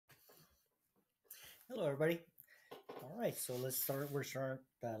Hello, everybody. All right, so we're starting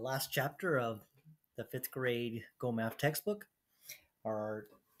the last chapter of the fifth grade Go Math textbook. Our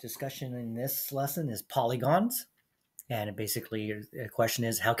discussion in this lesson is polygons. And basically, the question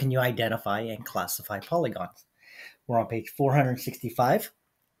is, how can you identify and classify polygons? We're on page 465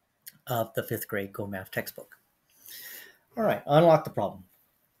 of the fifth grade Go Math textbook. All right, unlock the problem.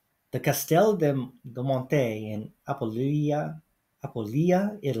 The Castel de Monte in Apulia,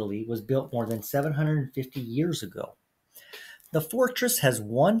 Italy, was built more than 750 years ago. The fortress has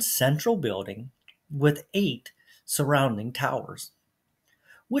one central building with 8 surrounding towers.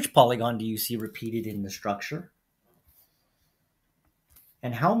 Which polygon do you see repeated in the structure?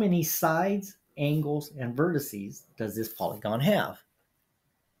 And how many sides, angles, and vertices does this polygon have?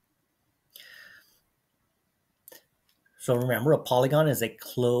 So remember, a polygon is a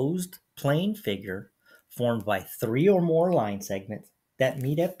closed plane figure formed by 3 or more line segments that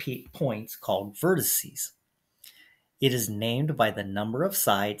meet at points called vertices. It is named by the number of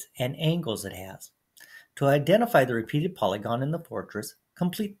sides and angles it has. To identify the repeated polygon in the fortress,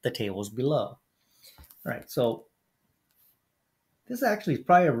 complete the tables below. All right, so this actually is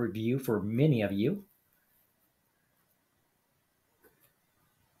probably a review for many of you.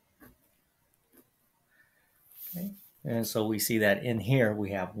 Okay, and so we see that in here we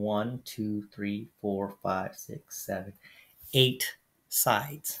have 1, 2, 3, 4, 5, 6, 7, 8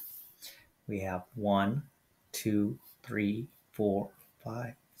 sides. We have 1, 2, 3, 4,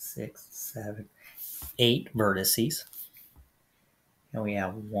 5, 6, 7, 8 vertices. And we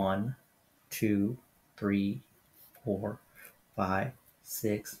have 1, 2, 3, 4, 5,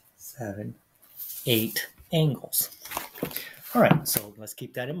 6, 7, 8 angles. All right, so let's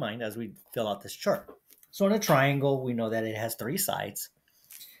keep that in mind as we fill out this chart. So in a triangle, we know that it has 3 sides.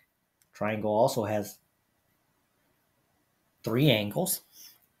 Triangle also has 3 angles.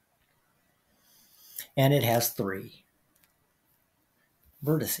 And it has 3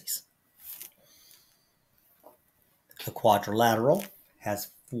 vertices. The quadrilateral has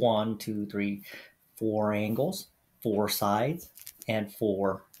 1, 2, 3, 4 angles, 4 sides, and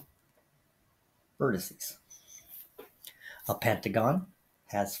 4 vertices. A pentagon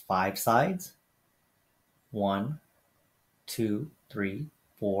has 5 sides, 1, 2, 3,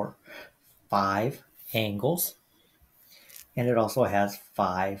 4, 5 angles, and it also has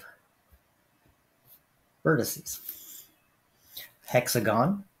 5 vertices.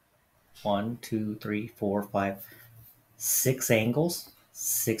 Hexagon, 1, 2, 3, 4, 5, 6 angles,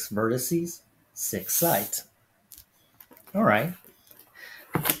 6 vertices, 6 sides. All right.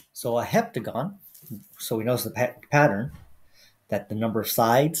 So a heptagon, so we notice the pattern that the number of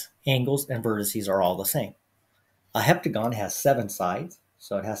sides, angles, and vertices are all the same. A heptagon has 7 sides,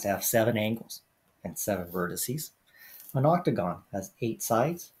 so it has to have 7 angles and 7 vertices. An octagon has 8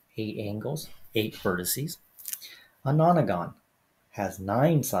 sides, 8 angles, 8 vertices. A nonagon has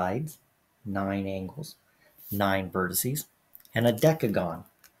 9 sides, 9 angles, 9 vertices. And a decagon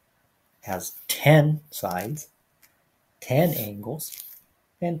has 10 sides, 10 angles,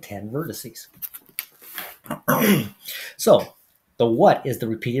 and 10 vertices. So, the what is the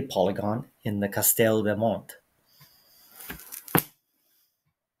repeated polygon in the Castel de Monte?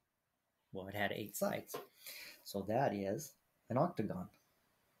 Well, it had 8 sides. So that is an octagon.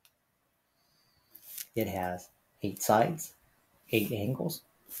 It has 8 sides, 8 angles,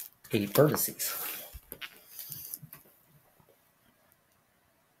 8 vertices.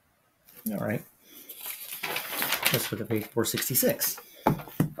 All right. Let's look at page 466.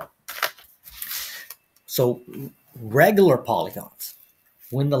 So regular polygons,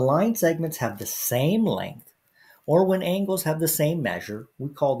 when the line segments have the same length or when angles have the same measure, we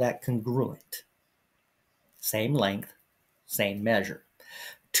call that congruent. Same length, same measure.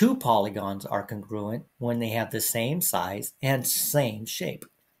 2 polygons are congruent when they have the same size and same shape.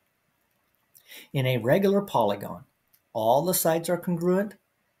 In a regular polygon, all the sides are congruent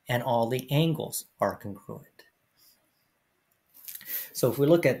and all the angles are congruent. So if we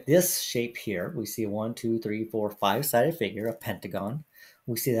look at this shape here, we see a 1, 2, 3, 4, 5-sided figure, a pentagon.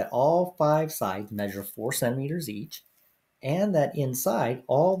 We see that all 5 sides measure 4 centimeters each, and that inside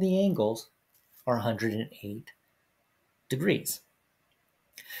all the angles are 108 degrees.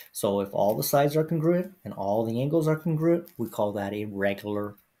 So if all the sides are congruent and all the angles are congruent, we call that a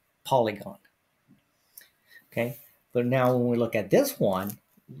regular polygon. Okay, but now when we look at this one,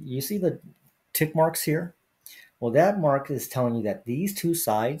 you see the tick marks here? Well, that mark is telling you that these 2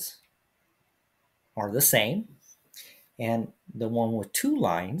 sides are the same, and the one with 2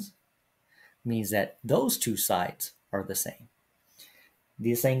 lines means that those 2 sides are the same.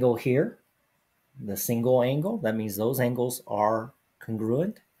 This angle here, the single angle, that means those angles are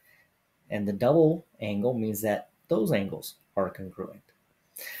congruent, And the double angle means that those angles are congruent.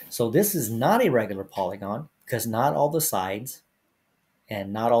 So this is not a regular polygon because not all the sides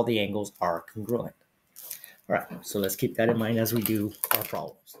and not all the angles are congruent. All right, so let's keep that in mind as we do our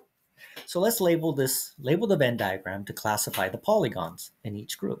problems. So let's label the Venn diagram to classify the polygons in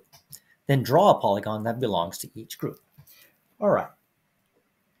each group. Then draw a polygon that belongs to each group. All right.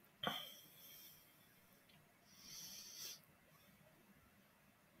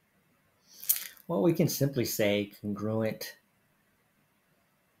 Well, we can simply say congruent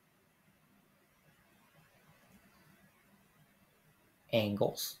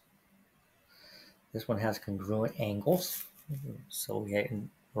angles. This one has congruent angles. So we have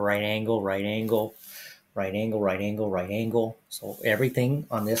right angle, right angle, right angle, right angle, right angle. So everything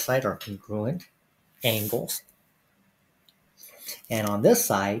on this side are congruent angles. And on this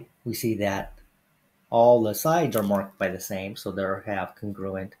side, we see that all the sides are marked by the same, so they have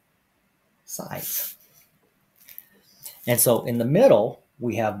congruent sides. And so in the middle,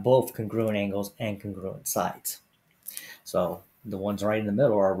 we have both congruent angles and congruent sides. So the ones right in the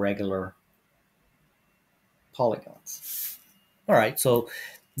middle are regular polygons. All right, so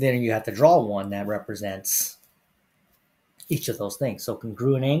then you have to draw one that represents each of those things. So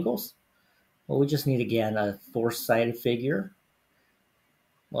congruent angles, well, we just need, again, a four-sided figure.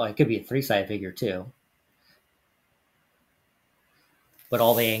 Well, it could be a three-sided figure too. But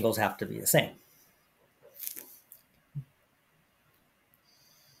all the angles have to be the same.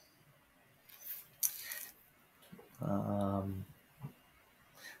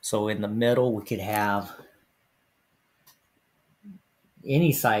 So in the middle, we could have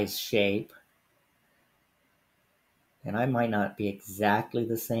any size shape. And I might not be exactly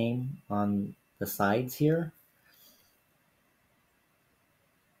the same on the sides here.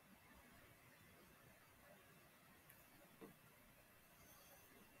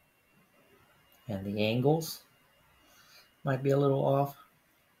 And the angles might be a little off.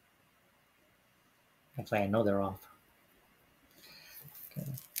 Actually, I know they're off. Okay.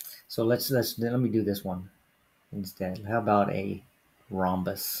 So let me do this one instead. How about a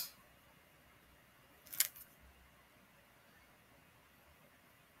rhombus?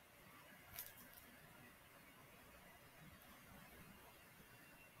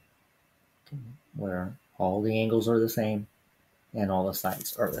 Where all the angles are the same and all the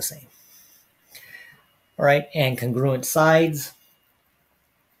sides are the same. All right, and congruent sides.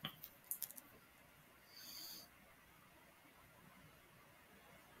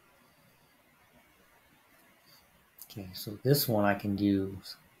 Okay, so this one I can do.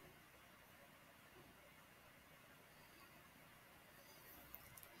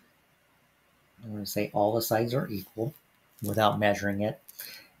 I'm going to say all the sides are equal without measuring it.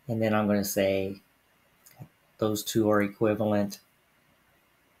 And then I'm going to say those two are equivalent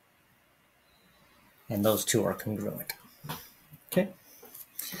and those two are congruent. Okay.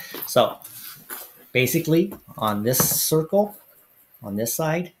 So basically on this circle, on this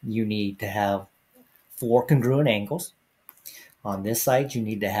side, you need to have 4 congruent angles. On this side, you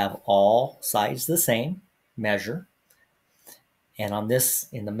need to have all sides the same measure. And on this,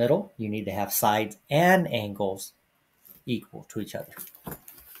 in the middle, you need to have sides and angles equal to each other.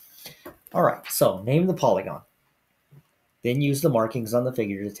 All right, so name the polygon. Then use the markings on the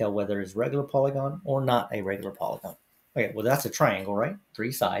figure to tell whether it's a regular polygon or not a regular polygon. Okay, well, that's a triangle, right?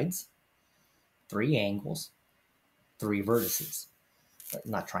 3 sides, 3 angles, 3 vertices.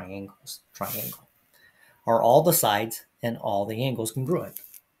 Not triangles, triangle. Are all the sides and all the angles congruent?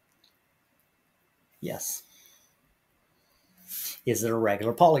 Yes. Is it a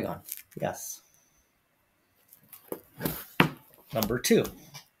regular polygon? Yes. Number 2.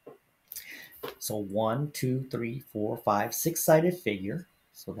 So 1, 2, 3, 4, 5, 6-sided figure.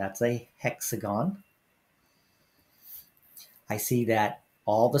 So that's a hexagon. I see that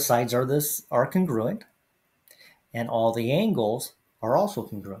all the sides are congruent and all the angles are also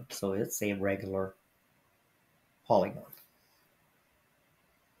congruent. So it's a regular polygon.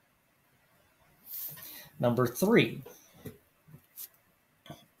 Number 3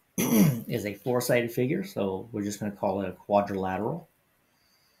 is a 4-sided figure. So we're just going to call it a quadrilateral.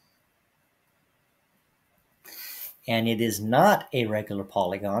 And it is not a regular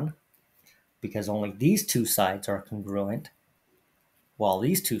polygon because only these 2 sides are congruent while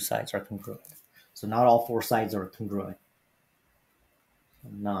these 2 sides are congruent. So not all 4 sides are congruent.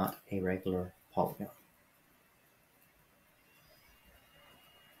 Not a regular polygon.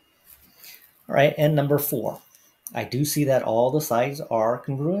 All right, and number 4. I do see that all the sides are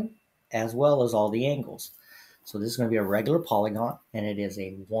congruent as well as all the angles. So this is going to be a regular polygon, and it is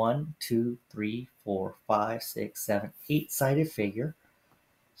a 1, 2, 3, 4, 5, 6, 7, 8-sided figure.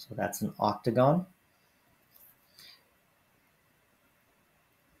 So that's an octagon.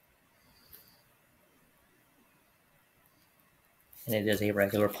 And it is a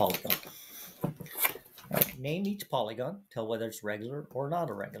regular polygon. Right, name each polygon, tell whether it's regular or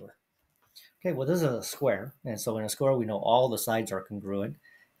not a regular. Okay, well, this is a square. And so in a square, we know all the sides are congruent.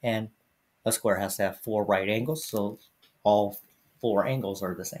 And a square has to have 4 right angles. So all 4 angles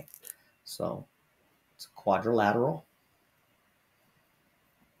are the same. So it's a quadrilateral.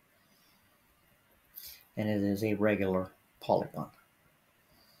 And it is a regular polygon.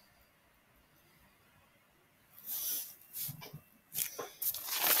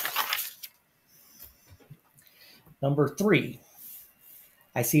 Number 3,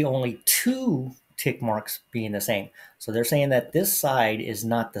 I see only 2 tick marks being the same. So they're saying that this side is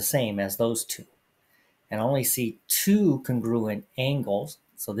not the same as those 2. And I only see 2 congruent angles.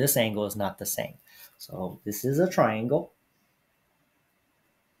 So this angle is not the same. So this is a triangle,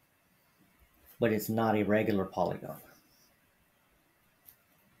 but it's not a regular polygon.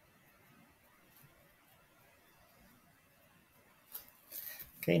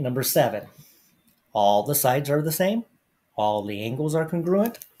 Okay, number 7. All the sides are the same. All the angles are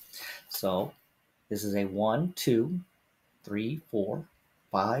congruent. So this is a 1, 2, 3, 4,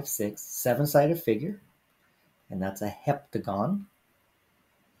 5, 6, 7-sided figure. And that's a heptagon.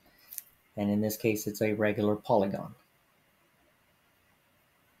 And in this case, it's a regular polygon.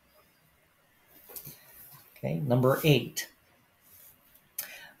 Okay, number 8.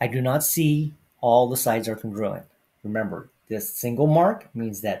 I do not see all the sides are congruent. Remember, this single mark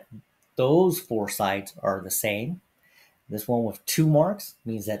means that those 4 sides are the same. This one with 2 marks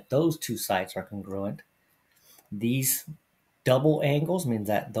means that those 2 sides are congruent. These double angles means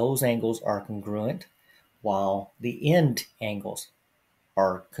that those angles are congruent, while the end angles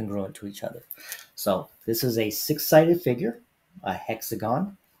are congruent to each other. So this is a 6-sided figure, a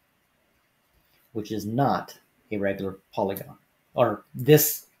hexagon, which is not a regular polygon. Or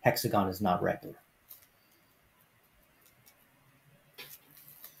this hexagon is not regular.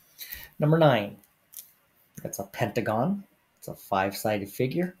 Number 9, that's a pentagon. It's a 5-sided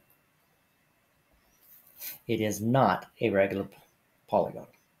figure. It is not a regular polygon.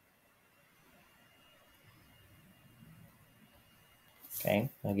 Okay,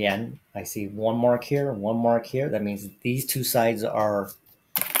 again, I see 1 mark here, 1 mark here. That means these 2 sides are,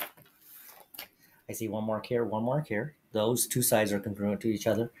 I see 1 mark here, 1 mark here. Those 2 sides are congruent to each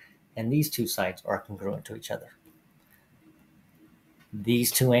other, and these 2 sides are congruent to each other.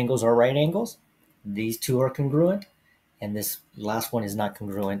 These 2 angles are right angles. These 2 are congruent, and this last one is not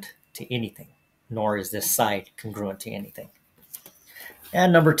congruent to anything, nor is this side congruent to anything.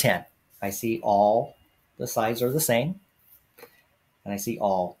 And number 10, I see all the sides are the same, and I see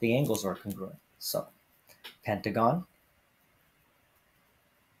all the angles are congruent. So pentagon,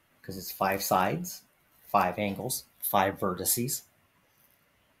 because it's 5 sides, 5 angles, 5 vertices,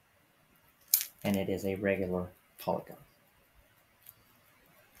 and it is a regular polygon.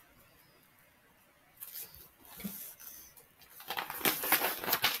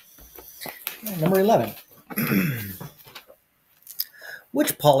 Number 11.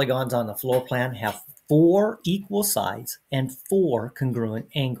 Which polygons on the floor plan have 4 equal sides and 4 congruent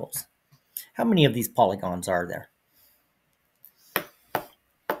angles? How many of these polygons are there?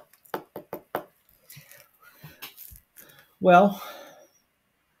 Well,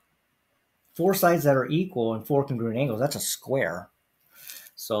 4 sides that are equal and 4 congruent angles, that's a square.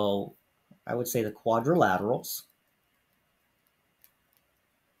 So I would say the quadrilaterals,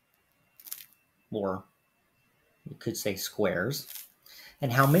 or you could say squares.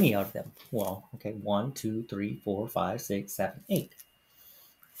 And how many of them? Well, okay, 1, 2, 3, 4, 5, 6, 7, 8.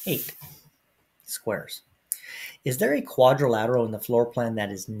 8 squares. Is there a quadrilateral in the floor plan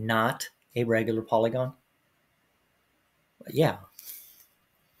that is not a regular polygon? Yeah.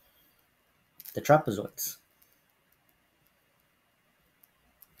 The trapezoids.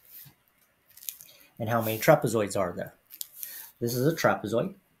 And how many trapezoids are there? This is a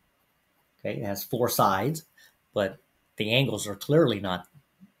trapezoid. Okay, it has 4 sides, but the angles are clearly not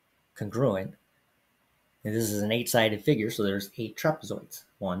congruent. And this is an 8-sided figure, so there's 8 trapezoids.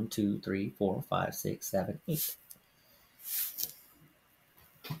 1, 2, 3, 4, 5, 6, 7, 8.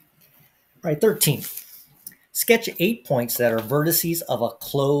 All right, 13. Sketch 8 points that are vertices of a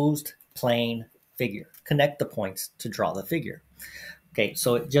closed plane figure. Connect the points to draw the figure. Okay,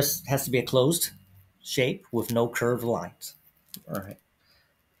 so it just has to be a closed shape with no curved lines. All right.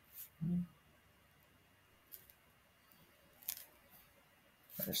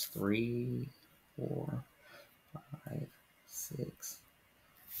 There's 3, 4, 5, 6,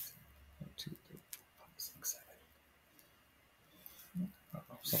 2, 3, 4, 5, 6,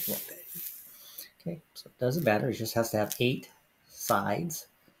 7. something like that. Okay, so it doesn't matter. It just has to have 8 sides.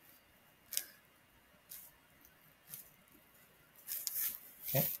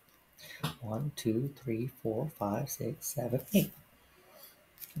 Okay, 1, 2, 3, 4, 5, 6, 7, 8.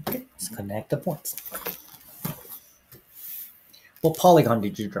 Okay, let's connect the points. What polygon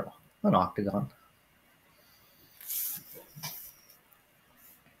did you draw? An octagon.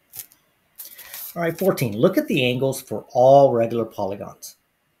 All right, 14. Look at the angles for all regular polygons.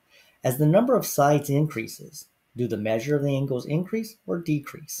 As the number of sides increases, do the measure of the angles increase or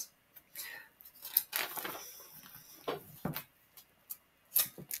decrease?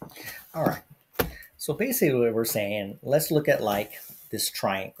 All right. So basically what we're saying, let's look at like this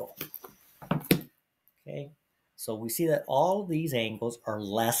triangle. Okay. So we see that all of these angles are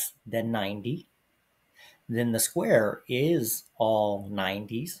less than 90. Then the square is all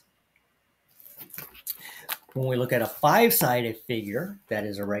 90s. When we look at a 5-sided figure, that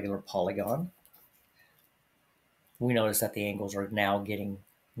is a regular polygon, we notice that the angles are now getting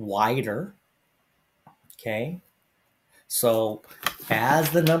wider. Okay. So as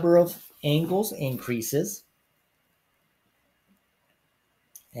the number of angles increases,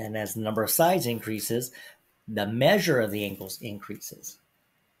 and as the number of sides increases, the measure of the angles increases.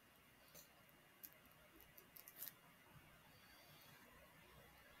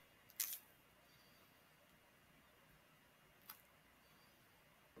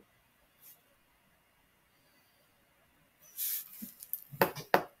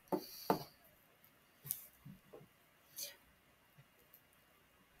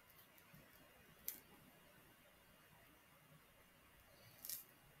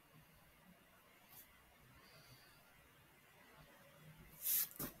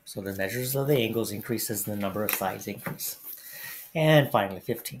 So the measures of the angles increases, the number of sides increase. And finally,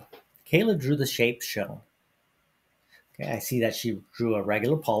 15. Kayla drew the shapes shown. Okay, I see that she drew a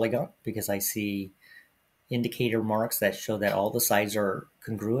regular polygon because I see indicator marks that show that all the sides are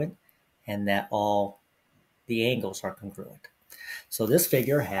congruent and that all the angles are congruent. So this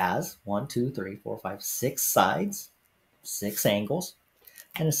figure has 1, 2, 3, 4, 5, 6 sides, 6 angles,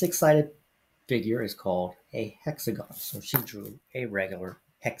 and a 6-sided figure is called a hexagon. So she drew a regular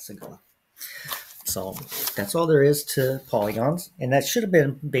hexagon. So that's all there is to polygons, and that should have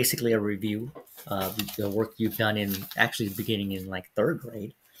been basically a review of the work you've done in actually beginning in like 3rd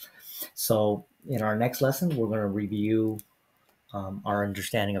grade. So in our next lesson, we're going to review our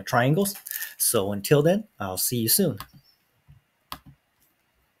understanding of triangles. So until then, I'll see you soon.